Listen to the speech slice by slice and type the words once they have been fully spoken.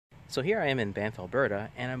So here I am in Banff,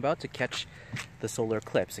 Alberta, and I'm about to catch the solar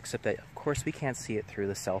eclipse, except that, of course, we can't see it through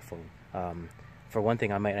the cell phone. For one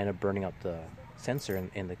thing, I might end up burning out the sensor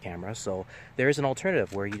in the camera, so there is an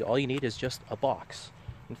alternative where all you need is just a box.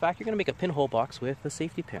 In fact, you're going to make a pinhole box with a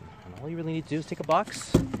safety pin. And all you really need to do is take a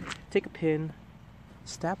box, take a pin,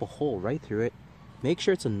 stab a hole right through it, make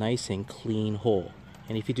sure it's a nice and clean hole.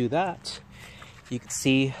 And if you do that, you can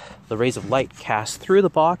see the rays of light cast through the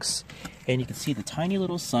box, and you can see the tiny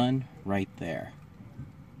little sun right there.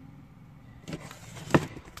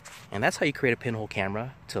 And that's how you create a pinhole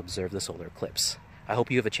camera to observe the solar eclipse. I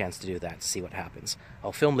hope you have a chance to do that, to see what happens.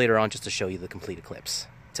 I'll film later on just to show you the complete eclipse.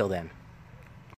 Till then.